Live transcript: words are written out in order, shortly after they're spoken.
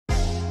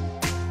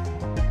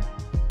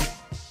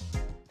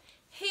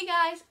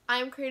guys,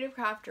 I'm Creative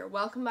Crafter.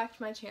 Welcome back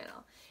to my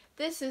channel.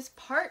 This is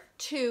part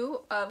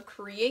 2 of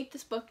Create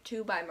This Book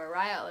 2 by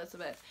Mariah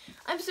Elizabeth.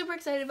 I'm super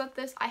excited about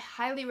this. I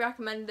highly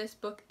recommend this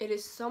book. It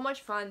is so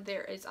much fun.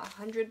 There is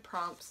 100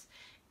 prompts.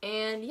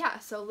 And yeah,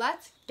 so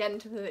let's get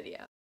into the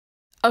video.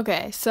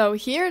 Okay, so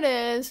here it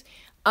is.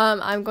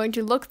 I'm going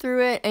to look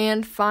through it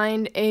and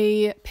find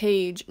a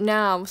page.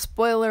 Now,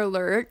 spoiler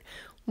alert,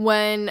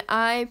 when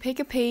I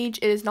pick a page,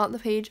 it is not the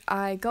page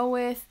I go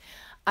with.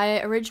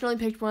 I originally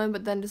picked one,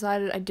 but then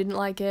decided I didn't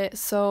like it,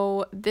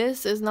 so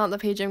this is not the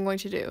page I'm going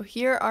to do.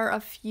 Here are a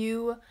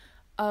few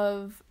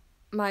of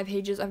my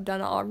pages I've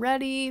done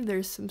already.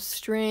 There's some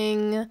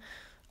string,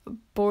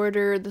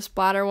 border, the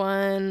splatter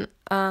one.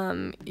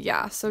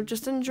 Yeah, so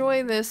just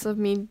enjoy this of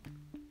me.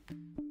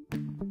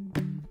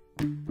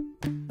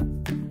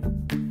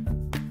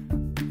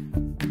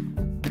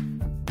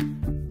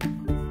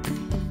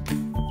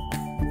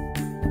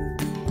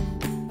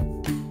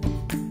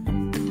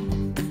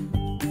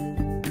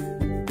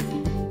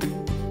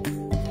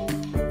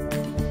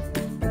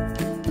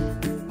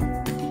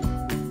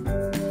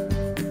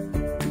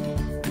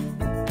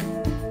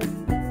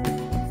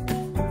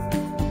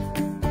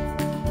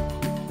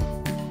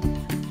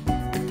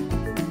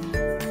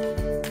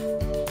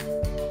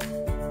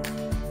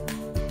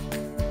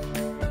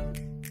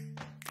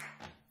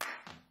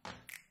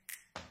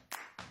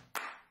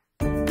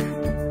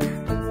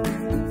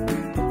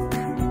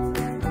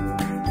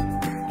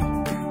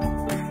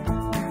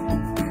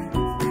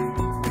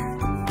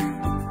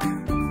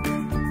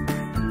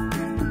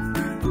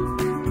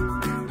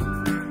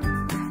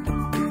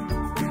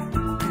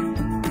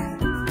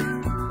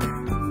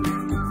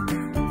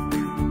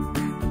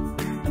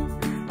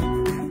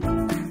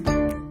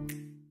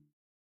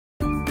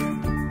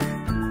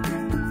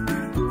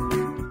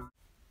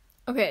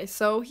 Okay,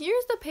 so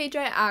here's the page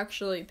I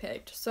actually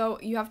picked. So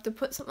you have to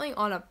put something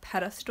on a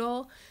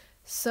pedestal.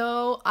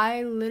 So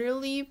I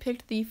literally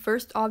picked the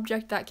first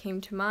object that came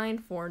to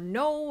mind for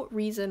no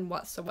reason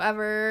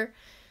whatsoever.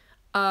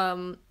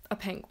 A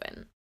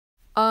penguin.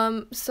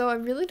 So I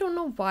really don't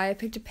know why I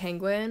picked a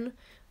penguin,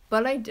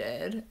 but I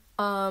did.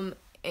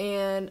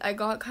 And I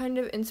got kind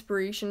of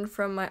inspiration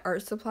from my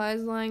art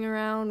supplies lying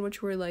around,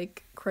 which were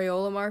like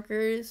Crayola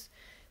markers.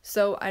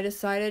 So I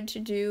decided to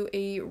do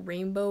a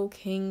Rainbow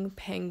King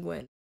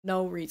penguin.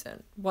 No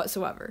reason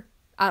whatsoever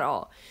at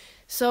all.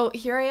 So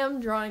here I am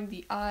drawing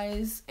the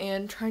eyes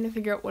and trying to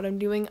figure out what I'm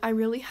doing. I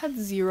really had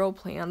zero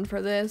plan for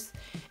this.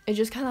 It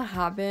just kind of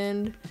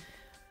happened.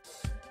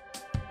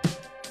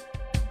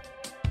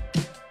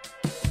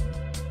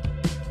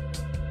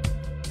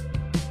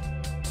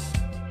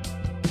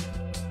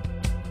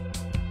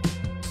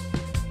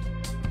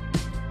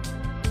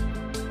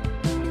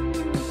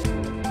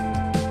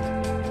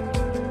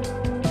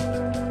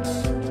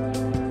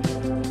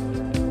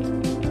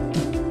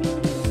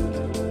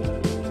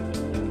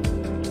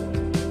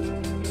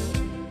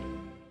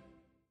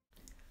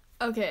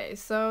 Okay,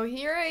 so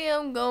here I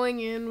am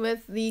going in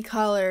with the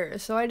color.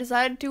 So I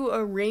decided to do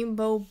a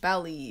rainbow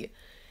belly.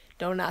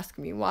 Don't ask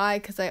me why,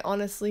 because I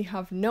honestly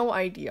have no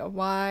idea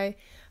why.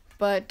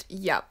 But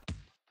yep.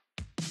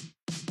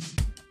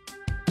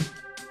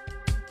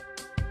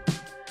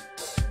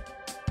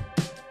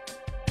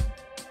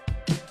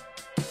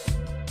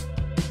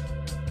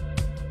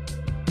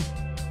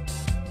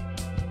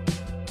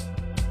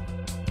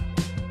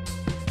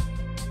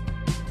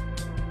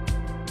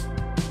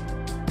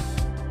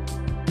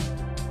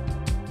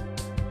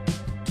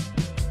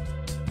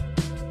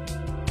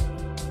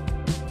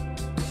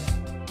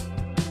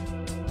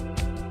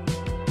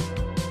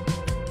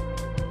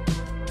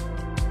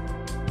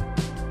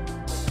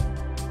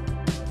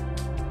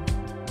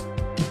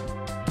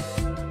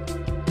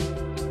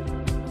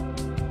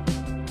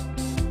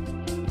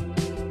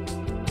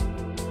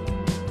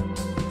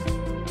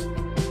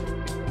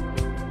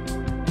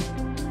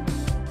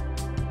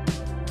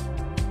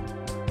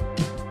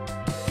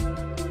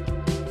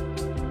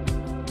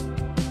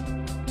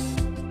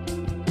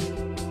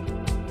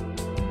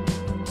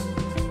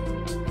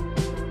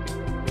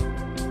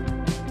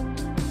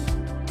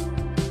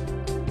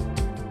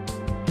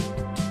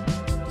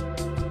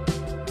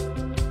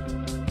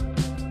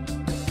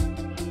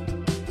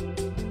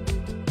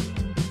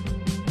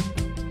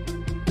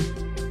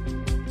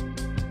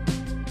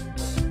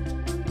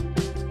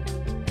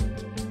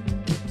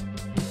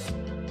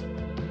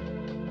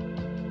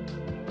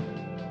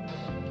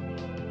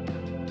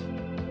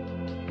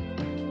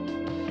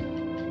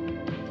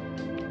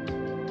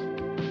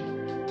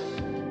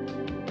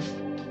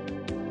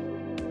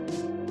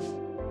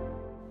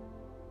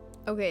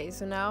 Okay,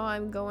 so now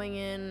I'm going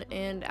in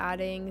and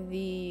adding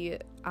the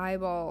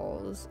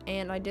eyeballs,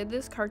 and I did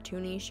this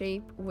cartoony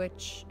shape,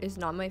 which is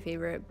not my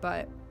favorite,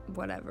 but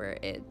whatever,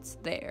 it's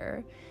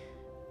there.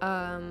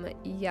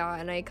 Yeah,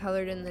 and I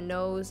colored in the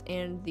nose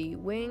and the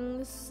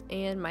wings,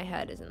 and my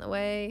head is in the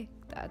way.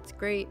 That's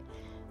great.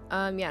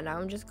 Yeah, now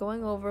I'm just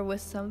going over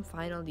with some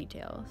final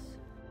details.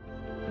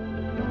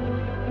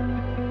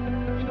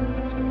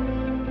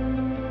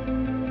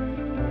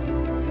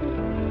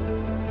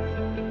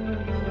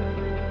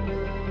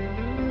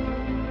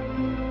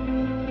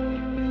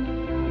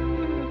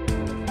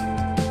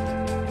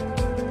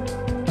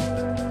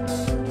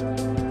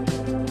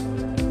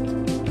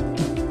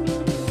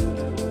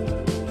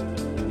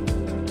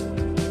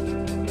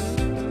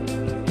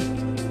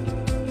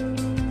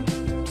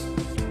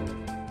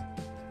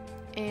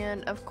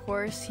 of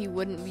course, he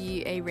wouldn't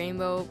be a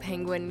rainbow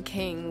penguin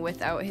king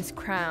without his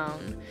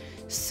crown.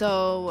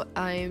 So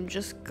I'm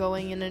just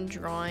going in and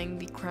drawing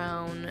the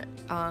crown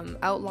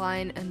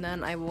outline, and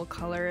then I will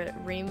color it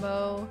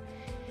rainbow.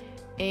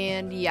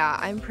 And yeah,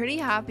 I'm pretty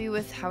happy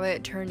with how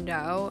it turned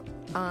out.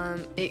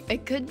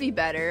 It could be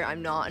better.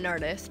 I'm not an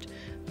artist,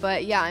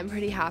 but yeah, I'm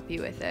pretty happy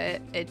with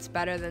it. It's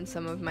better than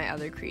some of my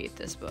other Create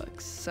This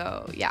books,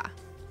 so yeah.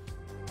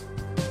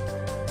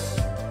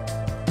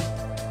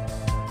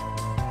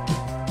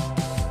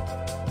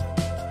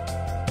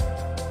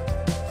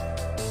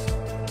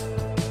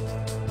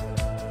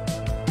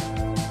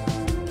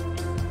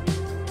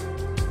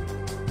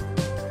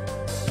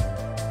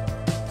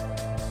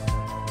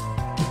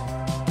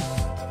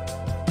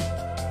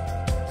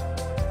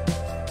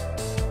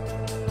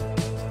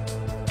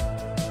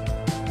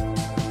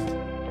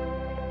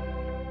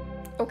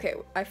 Okay,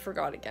 I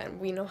forgot again.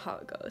 We know how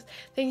it goes.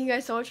 Thank you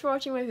guys so much for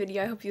watching my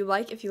video. I hope you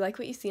like if you like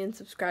what you see, and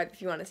subscribe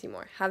if you want to see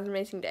more. Have an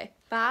amazing day.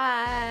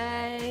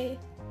 Bye!